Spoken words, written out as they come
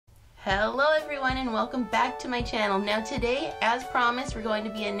Hello everyone and welcome back to my channel. Now today, as promised, we're going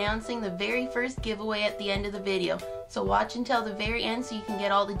to be announcing the very first giveaway at the end of the video. So watch until the very end so you can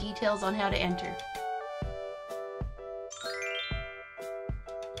get all the details on how to enter.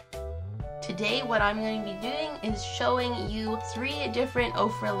 Today what I'm going to be doing is showing you 3 different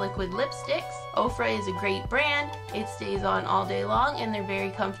Ofra liquid lipsticks. Ofra is a great brand, it stays on all day long and they're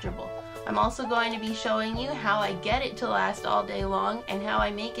very comfortable. I'm also going to be showing you how I get it to last all day long and how I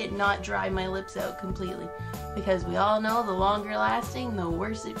make it not dry my lips out completely. Because we all know the longer lasting, the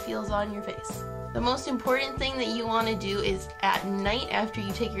worse it feels on your face. The most important thing that you want to do is at night after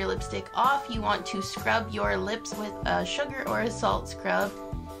you take your lipstick off, you want to scrub your lips with a sugar or a salt scrub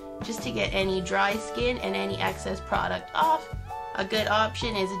just to get any dry skin and any excess product off. A good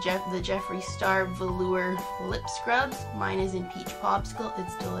option is the Jeffree Star Velour Lip Scrubs. Mine is in Peach Popsicle,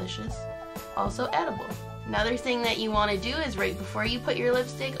 it's delicious. Also edible. Another thing that you want to do is right before you put your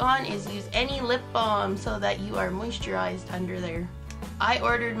lipstick on is use any lip balm so that you are moisturized under there. I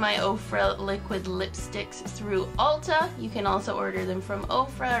ordered my Ofra liquid lipsticks through Ulta. You can also order them from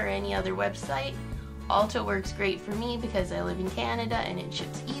Ofra or any other website. Ulta works great for me because I live in Canada and it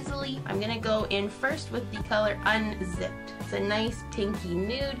ships easily. I'm going to go in first with the color Unzipped. It's a nice pinky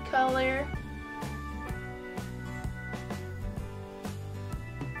nude color.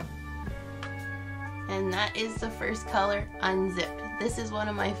 And that is the first color, Unzipped. This is one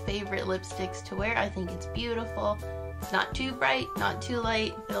of my favorite lipsticks to wear. I think it's beautiful. It's not too bright, not too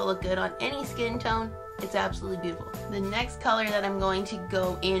light. It'll look good on any skin tone. It's absolutely beautiful. The next color that I'm going to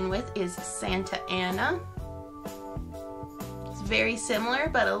go in with is Santa Ana. It's very similar,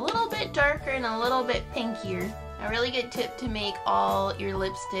 but a little bit darker and a little bit pinkier. A really good tip to make all your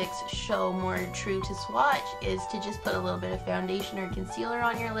lipsticks show more true to swatch is to just put a little bit of foundation or concealer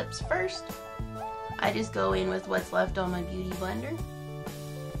on your lips first. I just go in with what's left on my beauty blender.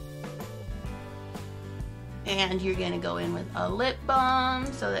 And you're gonna go in with a lip balm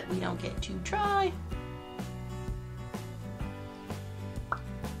so that we don't get too dry.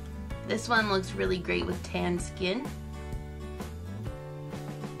 This one looks really great with tan skin.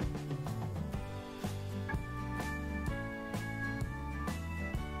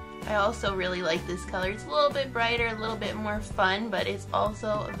 I also really like this color. It's a little bit brighter, a little bit more fun, but it's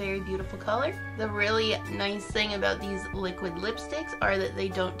also a very beautiful color. The really nice thing about these liquid lipsticks are that they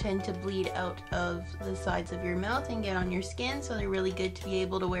don't tend to bleed out of the sides of your mouth and get on your skin, so they're really good to be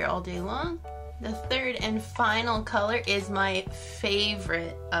able to wear all day long. The third and final color is my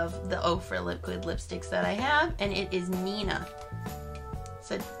favorite of the Ofra liquid lipsticks that I have, and it is Nina.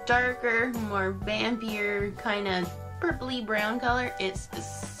 It's a darker, more vampier, kind of purpley brown color. It's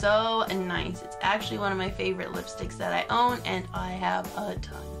so nice. It's actually one of my favorite lipsticks that I own, and I have a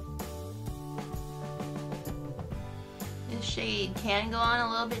ton. This shade can go on a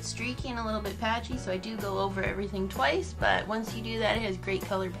little bit streaky and a little bit patchy, so I do go over everything twice, but once you do that, it has great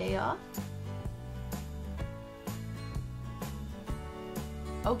color payoff.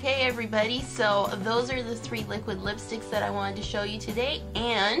 Okay everybody, so those are the 3 liquid lipsticks that I wanted to show you today,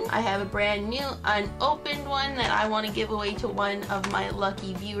 and I have a brand new unopened one that I want to give away to one of my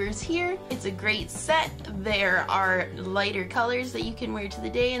lucky viewers here. It's a great set. There are lighter colors that you can wear to the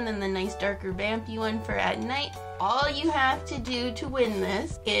day and then the nice darker vampy one for at night. All you have to do to win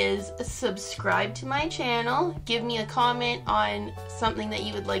this is subscribe to my channel, give me a comment on something that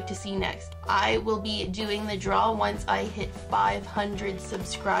you would like to see next. I will be doing the draw once I hit 500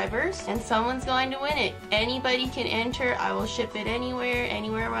 subscribers, and someone's going to win it. Anybody can enter. I will ship it anywhere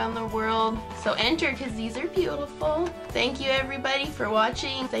around the world. So enter because these are beautiful. Thank you everybody for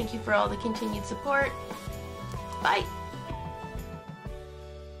watching. Thank you for all the continued support. Bye.